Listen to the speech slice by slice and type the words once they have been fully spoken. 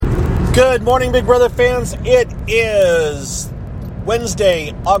Good morning, Big Brother fans. It is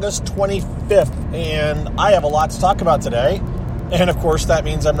Wednesday, August 25th, and I have a lot to talk about today. And, of course, that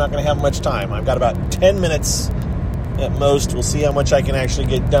means I'm not going to have much time. I've got about 10 minutes at most. We'll see how much I can actually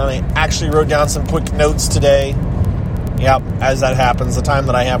get done. I actually wrote down some quick notes today. Yep, as that happens, the time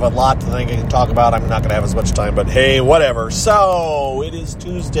that I have a lot to think I can talk about, I'm not going to have as much time. But, hey, whatever. So, it is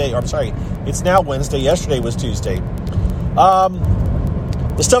Tuesday. Or, I'm sorry, it's now Wednesday. Yesterday was Tuesday.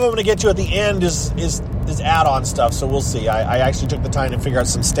 The stuff I'm going to get to at the end is add-on stuff, so we'll see. I actually took the time to figure out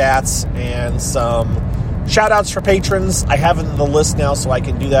some stats and some shout-outs for patrons. I have it in the list now, so I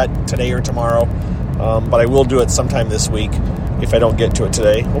can do that today or tomorrow. But I will do it sometime this week if I don't get to it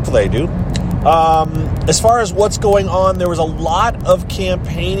today. Hopefully I do. As far as what's going on, there was a lot of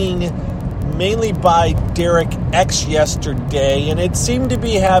campaigning, mainly by Derek X yesterday, and it seemed to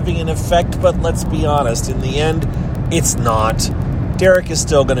be having an effect, but let's be honest, in the end, it's not. Derek is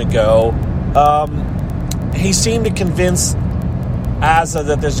still going to go. He seemed to convince Azza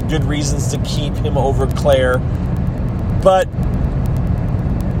that there's good reasons to keep him over Claire, but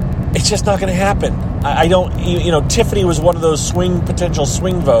it's just not going to happen. I don't, Tiffany was one of those potential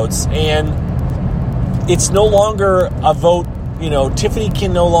swing votes, and it's no longer a vote. Tiffany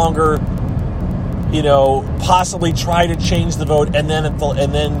can no longer, possibly try to change the vote and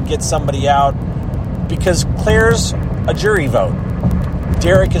then get somebody out, because Claire's a jury vote.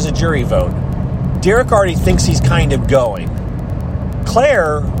 Derek is a jury vote. Derek already thinks he's kind of going.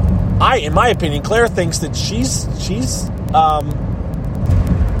 Claire, in my opinion, Claire thinks that she's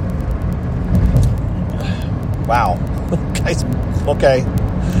wow. Guys, okay.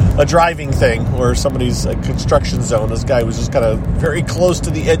 A driving thing where somebody's a construction zone. This guy was just kind of very close to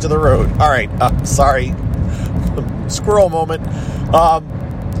the edge of the road. All right. Sorry. Squirrel moment.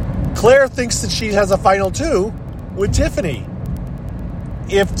 Claire thinks that she has a final two with Tiffany.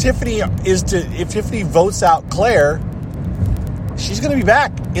 If Tiffany votes out Claire, she's going to be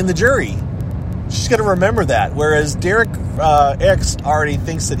back in the jury. She's going to remember that. Whereas Derek X already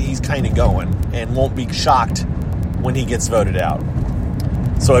thinks that he's kind of going and won't be shocked when he gets voted out.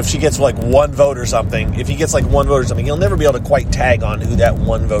 So if she gets one vote or something, he'll never be able to quite tag on who that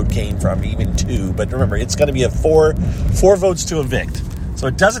one vote came from, even two. But remember, it's going to be a four votes to evict. So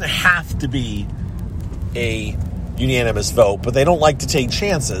it doesn't have to be a unanimous vote, but they don't like to take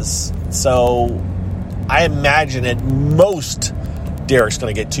chances. So I imagine at most Derek's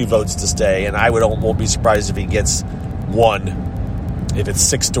going to get 2 votes to stay, and I won't be surprised if he gets 1, if it's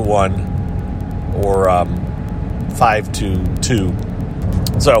 6-1 or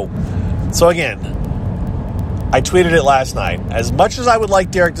 5-2. So again, I tweeted it last night. As much as I would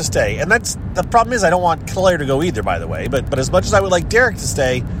like Derek to stay, and that's the problem is I don't want Claire to go either, by the way. But as much as I would like Derek to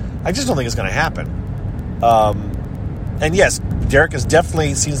stay, I just don't think it's going to happen. And yes, Derek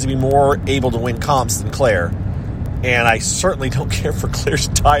definitely seems to be more able to win comps than Claire. And I certainly don't care for Claire's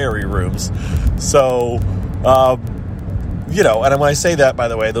diary rooms. So, and when I say that, by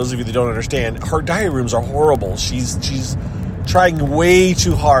the way, those of you that don't understand, her diary rooms are horrible. She's trying way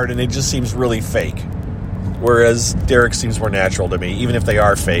too hard, and it just seems really fake. Whereas Derek seems more natural to me. Even if they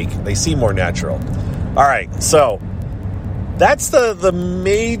are fake, they seem more natural. All right, so that's the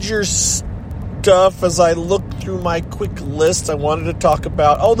major stuff. As I look through my quick list, I wanted to talk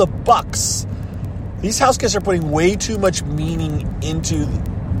about the Bucks. These house guests are putting way too much meaning into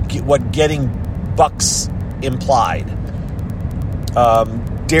what getting Bucks implied.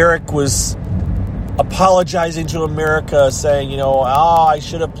 Derek was apologizing to America, saying, I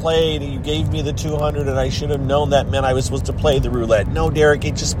should have played. You gave me the 200, and I should have known that meant I was supposed to play the roulette. No, Derek,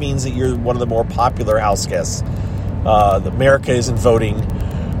 it just means that you're one of the more popular house guests. America isn't voting.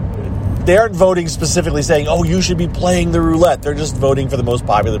 They aren't voting specifically saying, you should be playing the roulette. They're just voting for the most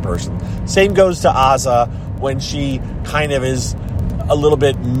popular person. Same goes to Azza when she kind of is a little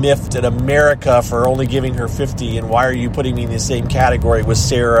bit miffed at America for only giving her 50, and why are you putting me in the same category with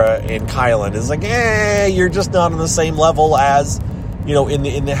Sarah and Kylan? It's like, you're just not on the same level as,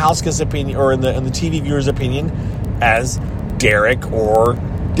 in the house guest's opinion, or in the TV viewer's opinion, as Derek or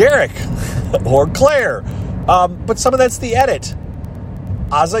Claire. But some of that's the edit.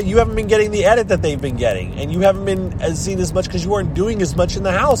 Azza, you haven't been getting the edit that they've been getting, and you haven't been seen as much because you aren't doing as much in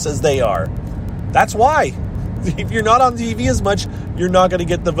the house as they are. That's why. If you're not on TV as much, you're not going to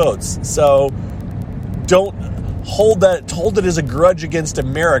get the votes. So don't hold it as a grudge against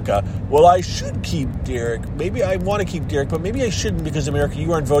America. Well, I should keep Derek. Maybe I want to keep Derek, but maybe I shouldn't because America,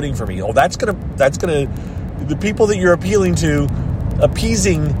 you aren't voting for me. The people that you're appealing to, the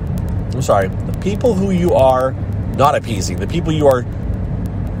people who you are not appeasing, the people you are,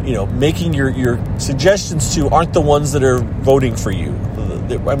 making your suggestions to aren't the ones that are voting for you.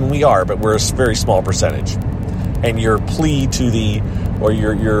 I mean, we are, but we're a very small percentage. And your plea to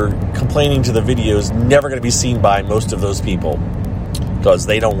your complaining to the video is never going to be seen by most of those people because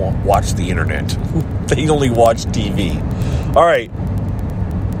they don't watch the internet. They only watch TV. All right.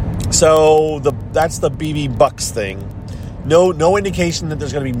 So that's the BB Bucks thing. No indication that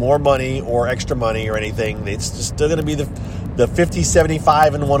there's going to be more money or extra money or anything. It's just still going to be the 50,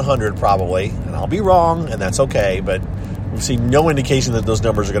 75, and 100 probably. And I'll be wrong, and that's okay. But we've seen no indication that those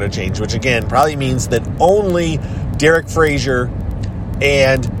numbers are going to change, which again probably means that only Derek Frazier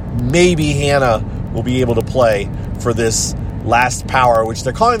and maybe Hannah will be able to play for this last power, which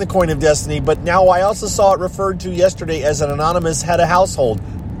they're calling the Coin of Destiny. But now I also saw it referred to yesterday as an anonymous head of household.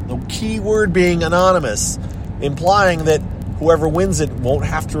 The key word being anonymous, implying that whoever wins it won't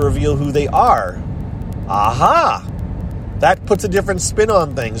have to reveal who they are. Aha! That puts a different spin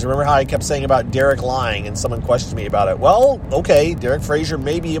on things. Remember how I kept saying about Derek lying and someone questioned me about it? Well, okay, Derek Frazier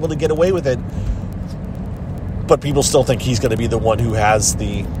may be able to get away with it, but people still think he's going to be the one who has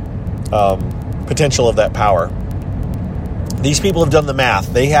the potential of that power. These people have done the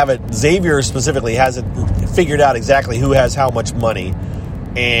math. They have it. Xavier specifically hasn't figured out exactly who has how much money.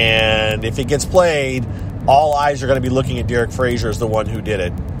 And if it gets played, all eyes are going to be looking at Derek Frazier as the one who did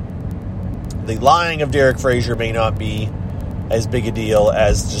it. The lying of Derek Frazier may not be as big a deal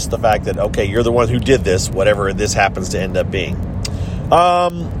as just the fact that, okay, you're the one who did this, whatever this happens to end up being.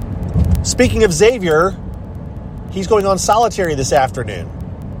 Speaking of Xavier, he's going on solitary this afternoon.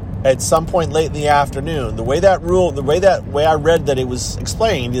 At some point late in the afternoon. The way I read that it was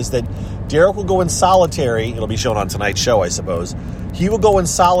explained is that Derek will go in solitary. It'll be shown on tonight's show, I suppose. He will go in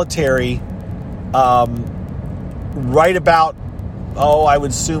solitary right about, I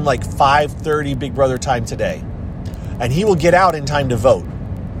would assume like 5:30 Big Brother time today. And he will get out in time to vote.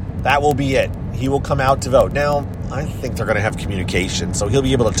 That will be it. He will come out to vote. Now, I think they're going to have communication, so he'll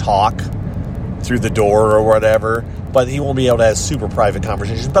be able to talk through the door or whatever, but he won't be able to have super private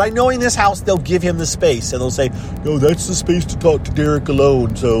conversations. But I know in this house, they'll give him the space, and they'll say, no, that's the space to talk to Derek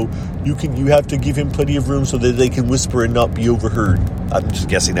alone, so you have to give him plenty of room so that they can whisper and not be overheard. I'm just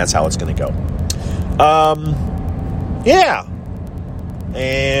guessing that's how it's going to go. Yeah.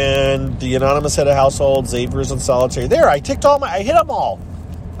 And the anonymous head of household, Xavier's in solitary. There, I hit them all.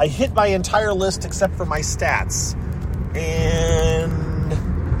 I hit my entire list except for my stats. And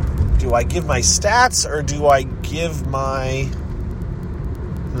do I give my stats or do I give my...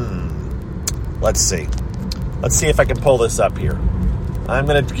 Let's see. Let's see if I can pull this up here. I'm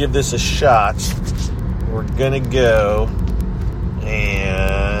going to give this a shot. We're going to go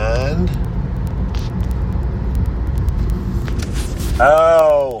and...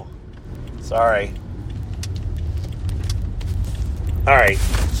 Oh, sorry. All right.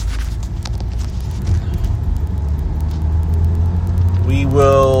 We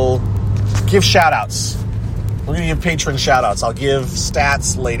will give shout-outs. We're going to give patron shout-outs. I'll give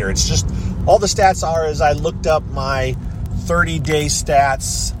stats later. It's just, all the stats are as I looked up my 30-day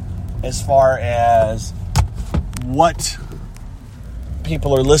stats as far as what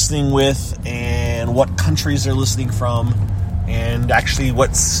people are listening with and what countries they're listening from. And actually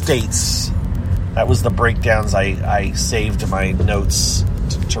what states. That was the breakdowns I saved in my notes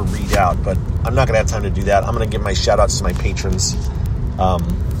to read out. But I'm not going to have time to do that. I'm going to give my shout-outs to my patrons.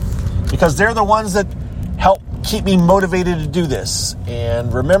 Because they're the ones that help keep me motivated to do this.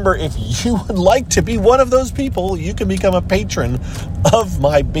 And remember, if you would like to be one of those people, you can become a patron of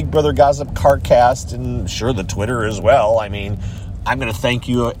my Big Brother Gossip Carcast. And sure, the Twitter as well. I mean, I'm going to thank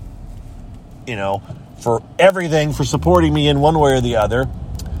you, for everything, for supporting me in one way or the other.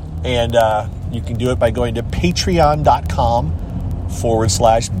 And you can do it by going to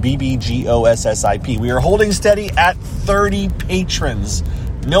patreon.com/BBGOSSIP. We are holding steady at 30 patrons.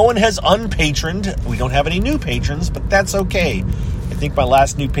 No one has unpatroned. We don't have any new patrons, but that's okay. I think my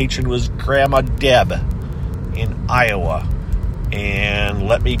last new patron was Grandma Deb in Iowa. And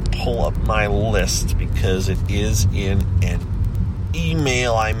let me pull up my list because it is in an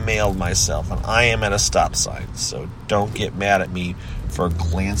email I mailed myself, and I am at a stop sign, so don't get mad at me for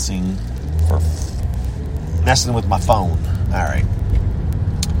messing with my phone. All right.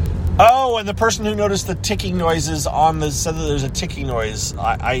 Oh, and the person who noticed the ticking noises said that there's a ticking noise.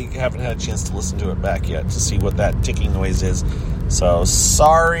 I haven't had a chance to listen to it back yet to see what that ticking noise is. So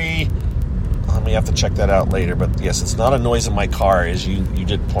sorry. I may have to check that out later. But yes, it's not a noise in my car, as you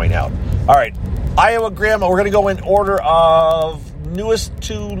did point out. All right. Iowa Grandma. We're going to go in order of newest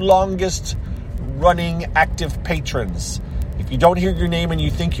to longest running active patrons. If you don't hear your name and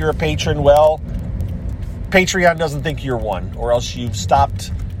you think you're a patron, well, Patreon doesn't think you're one, or else you've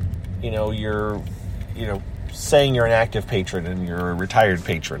stopped, your saying you're an active patron and you're a retired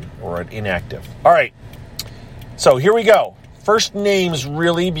patron or an inactive. All right. So here we go. First names,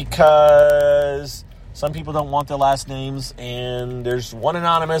 really, because some people don't want their last names, and there's one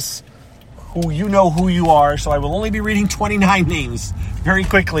anonymous who you know who you are, so I will only be reading 29 names very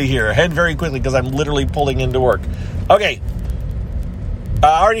quickly here. Very quickly, because I'm literally pulling into work. Okay.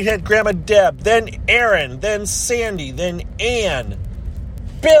 I already had Grandma Deb, then Aaron, then Sandy, then Ann,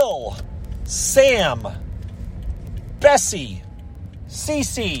 Bill, Sam, Bessie,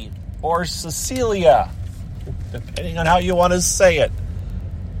 Cece, or Cecilia, depending on how you want to say it.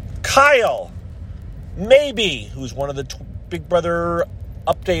 Kyle, maybe, who's one of the Big Brother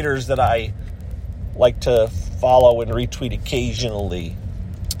updaters that I like to follow and retweet occasionally.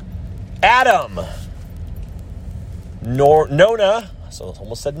 Adam, Nona, so I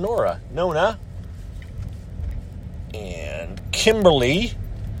almost said Nora, Nona, and Kimberly,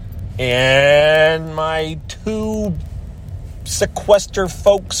 and my two sequester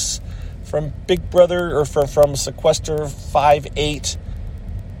folks from Big Brother, or from Sequester 5-8,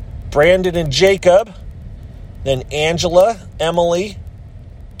 Brandon and Jacob, then Angela, Emily,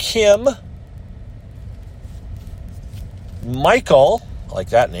 Kim, Michael, I like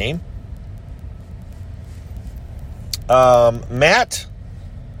that name, Matt,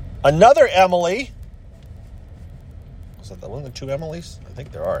 another Emily. Was that the one of the two Emilys? I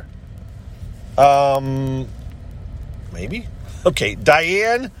think there are. Maybe? Okay,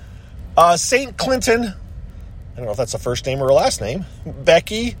 Diane, St. Clinton, I don't know if that's a first name or a last name,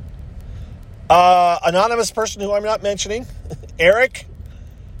 Becky, anonymous person who I'm not mentioning, Eric,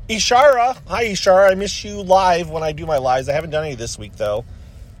 Ishara. Hi, Ishara. I miss you live when I do my lives. I haven't done any this week, though.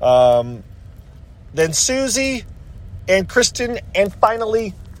 Then Susie and Kristen, and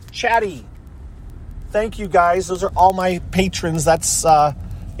finally, Chatty. Thank you, guys. Those are all my patrons. That's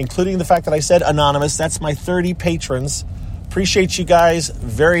including the fact that I said anonymous. That's my 30 patrons. Appreciate you guys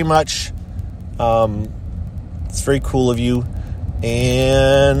very much. It's very cool of you.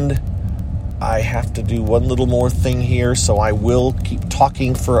 And I have to do one little more thing here, so I will keep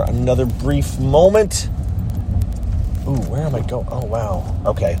talking for another brief moment. Ooh, where am I going? Oh, wow.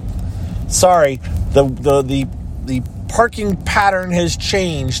 Okay. Sorry. The parking pattern has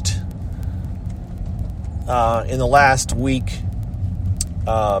changed in the last week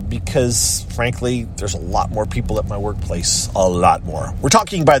because, frankly, there's a lot more people at my workplace. A lot more. We're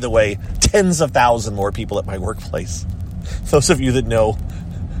talking, by the way, tens of thousands more people at my workplace. Those of you that know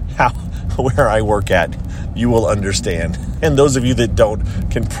where I work at, you will understand. And those of you that don't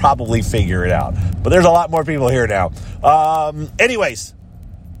can probably figure it out. But there's a lot more people here now. Anyways,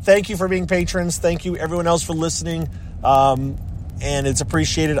 thank you for being patrons. Thank you, everyone else, for listening. And it's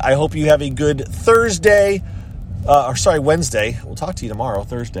appreciated. I hope you have a good Thursday. Wednesday. We'll talk to you tomorrow,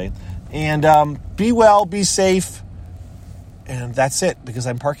 Thursday. And be well, be safe. And that's it, because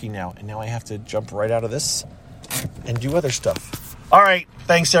I'm parking now. And now I have to jump right out of this and do other stuff. All right.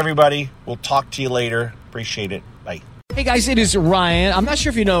 Thanks, everybody. We'll talk to you later. Appreciate it. Bye. Hey, guys, it is Ryan. I'm not sure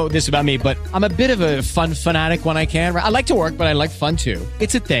if you know this about me, but I'm a bit of a fun fanatic when I can. I like to work, but I like fun, too.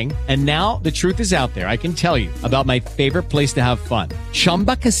 It's a thing. And now the truth is out there. I can tell you about my favorite place to have fun.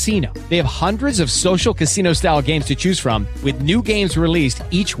 Chumba Casino. They have hundreds of social casino-style games to choose from with new games released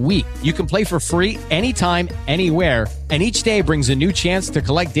each week. You can play for free anytime, anywhere, and each day brings a new chance to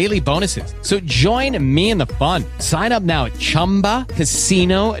collect daily bonuses. So join me in the fun. Sign up now at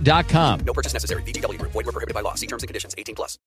ChumbaCasino.com. No purchase necessary. VGW Group. Void where prohibited by law. See terms and conditions. 18+.